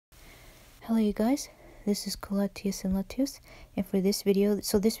Hello you guys, this is Colatius and Latius, and for this video,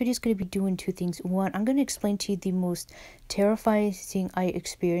 this video is going to be doing two things. One, I'm going to explain to you the most terrifying thing I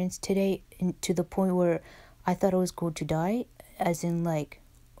experienced today, to the point where I thought I was going to die, as in like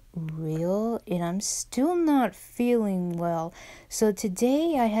real, and I'm still not feeling well. So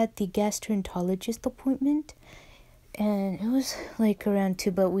today I had the gastroenterologist appointment, and it was like around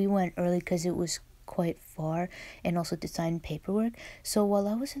 2, but we went early because it was quite far, and also to sign paperwork. So while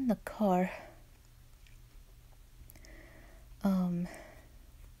I was in the car,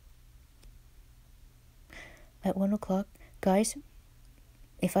 at 1 o'clock, guys,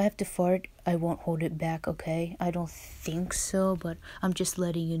 if I have to fart, I won't hold it back, okay? I don't think so, but I'm just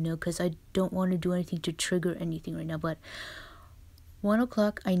letting you know because I don't want to do anything to trigger anything right now. But 1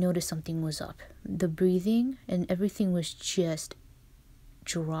 o'clock, I noticed something was up. The breathing and everything was just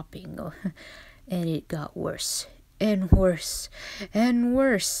dropping. And it got worse and worse and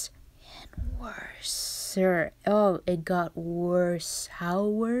worse and worse, sir. Oh, it got worse. How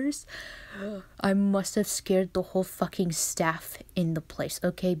worse? I must have scared the whole fucking staff in the place,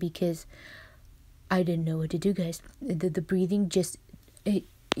 okay? Because I didn't know what to do, guys. The breathing just, it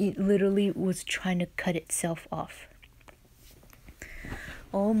literally was trying to cut itself off.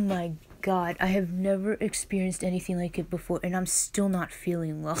 Oh my god, I have never experienced anything like it before, and I'm still not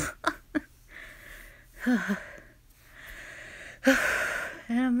feeling well. And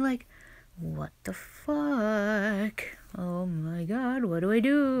I'm like, what the fuck? Oh my god, what do I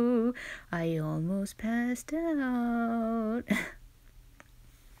do? I almost passed out.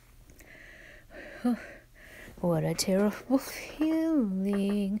 What a terrible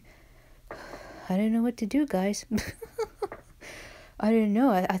feeling. I didn't know what to do, guys. I didn't know.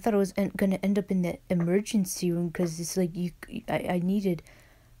 I thought I was gonna end up in the emergency room because it's like I needed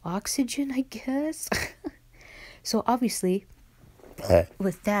oxygen, I guess. So obviously,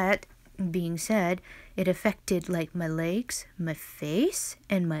 with that being said, it affected like my legs, my face,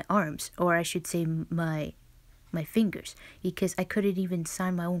 and my arms, or I should say my fingers, because I couldn't even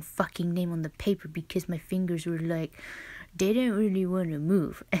sign my own fucking name on the paper because my fingers were like, they didn't really want to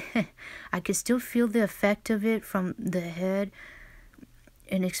move. I could still feel the effect of it from the head,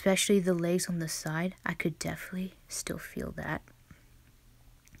 and especially the legs on the side. I could definitely still feel that.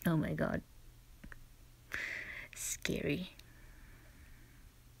 Oh my god. Scary.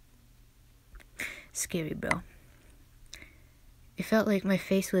 Scary, bro. It felt like my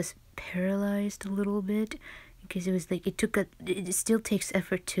face was paralyzed a little bit, because it was like it still takes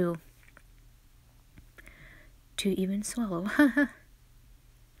effort to even swallow.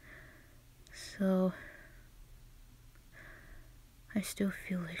 So I still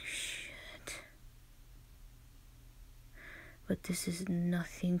feel like shit, but this is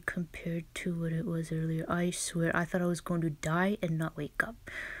nothing compared to what it was earlier. I swear, I thought I was going to die and not wake up.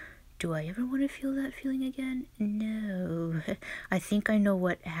 Do I ever want to feel that feeling again? No. I think I know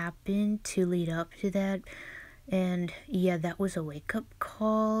what happened to lead up to that. And yeah, that was a wake-up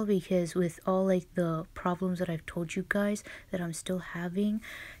call, because with all like the problems that I've told you guys that I'm still having,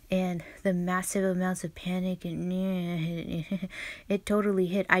 and the massive amounts of panic, and it totally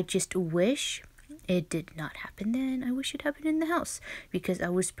hit. I just wish it did not happen then. I wish it happened in the house, because I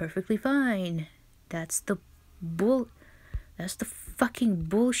was perfectly fine. That's the fucking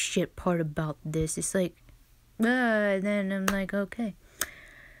bullshit part about this. It's like, then I'm like, okay,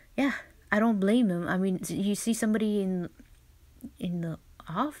 yeah, I don't blame him. I mean, you see somebody in the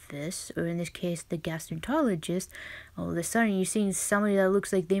office, or in this case, the gastroenterologist, all of a sudden you're seeing somebody that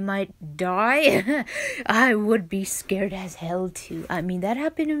looks like they might die. I would be scared as hell too. I mean, that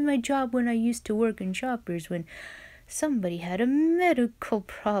happened in my job when I used to work in Shoppers, when somebody had a medical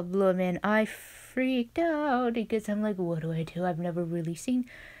problem, and I freaked out because I'm like, what do I do? I've never really seen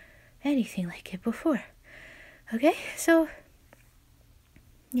anything like it before. Okay, so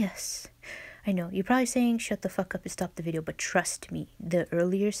yes, I know you're probably saying shut the fuck up and stop the video, but trust me, the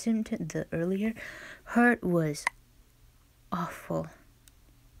earlier hurt was awful.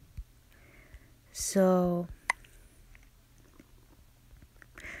 So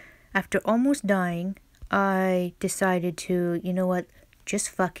after almost dying, I decided to, you know what, just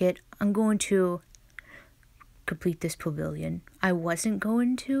fuck it. I'm going to complete this pavilion. I wasn't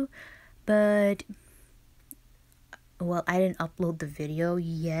going to, but well, I didn't upload the video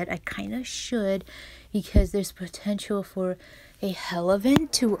yet. I kind of should, because there's potential for a hell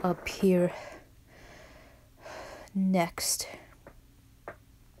event to appear next.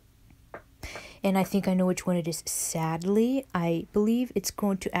 And I think I know which one it is. Sadly, I believe it's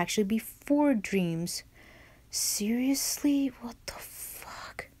going to actually be 4 dreams. Seriously? What the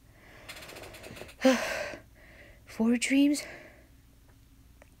fuck? 4 dreams?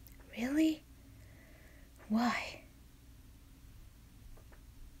 Really? Why?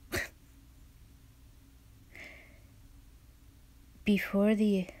 Before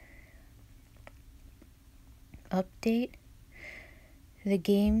the update, the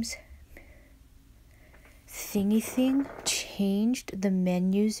game's thingy thing changed the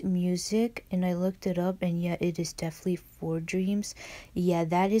menu's music, and I looked it up, and yeah, it is definitely for Dreams. Yeah,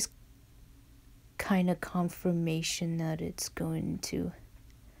 that is kind of confirmation that it's going to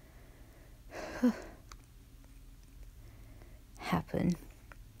happen.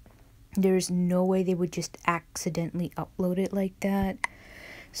 There's no way they would just accidentally upload it like that.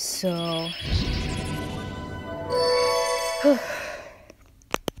 So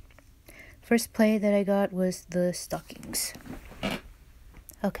first play that I got was the stockings.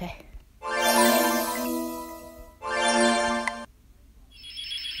 Okay.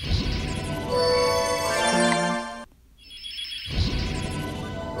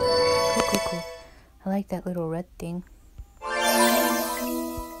 Cool. I like that little red thing. What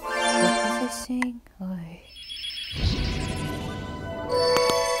was I saying?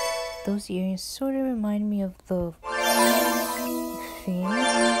 Those earrings sort of remind me of the thing.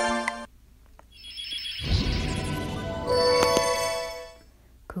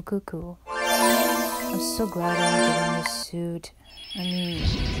 Cool. I'm so glad I'm getting this suit. I mean,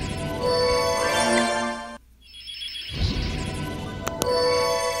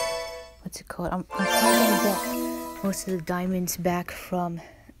 what's it called? I'm probably gonna get most of the diamonds back from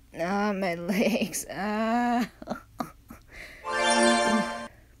my legs.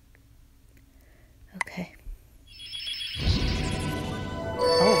 Okay.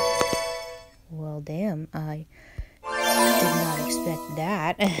 Oh, well, damn. I did not expect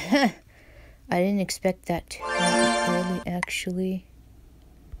that. I didn't expect that too early, actually.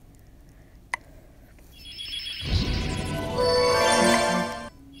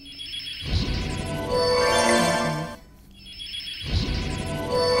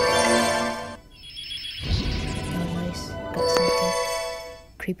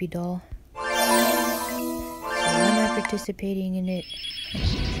 Creepy doll. So why am I participating in it?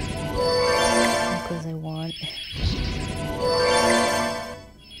 Because I want.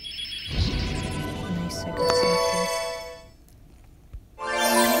 Nice, I got something.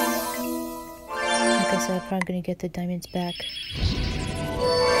 Like I said, I'm probably gonna get the diamonds back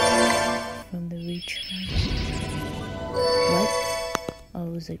from the recharge. What? I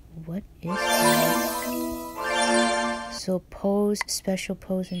was like, what is that? So pose, special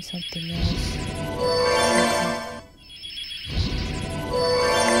pose, and something else.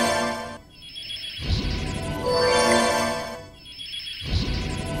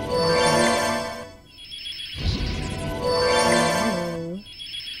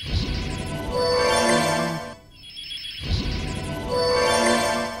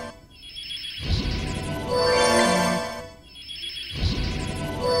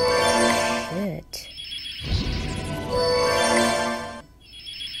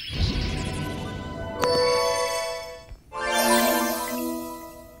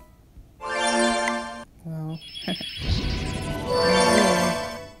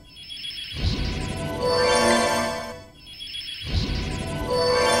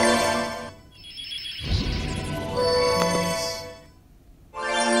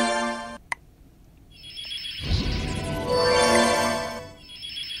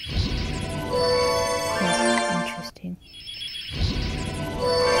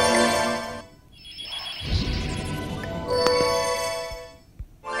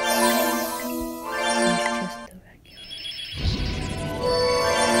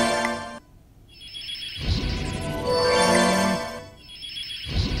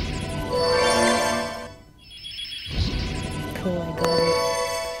 Cool, I got it.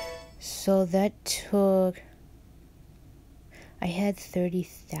 So that took... I had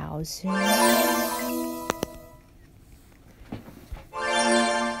 30,000.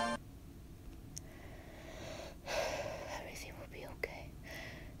 Everything will be okay.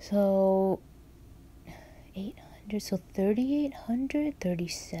 So 800, so 3,800,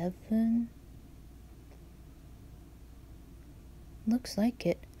 37. Looks like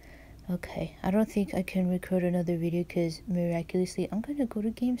it. Okay, I don't think I can record another video because miraculously I'm gonna go to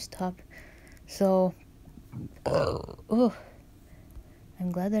GameStop. So, oh,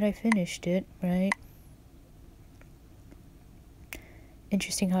 I'm glad that I finished it, right?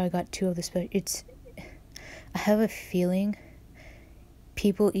 Interesting how I got two of the special. I have a feeling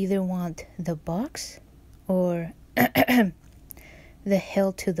people either want the box or the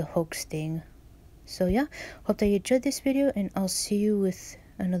hell to the hoax thing. So yeah, hope that you enjoyed this video, and I'll see you with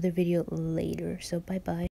another video later. So bye bye.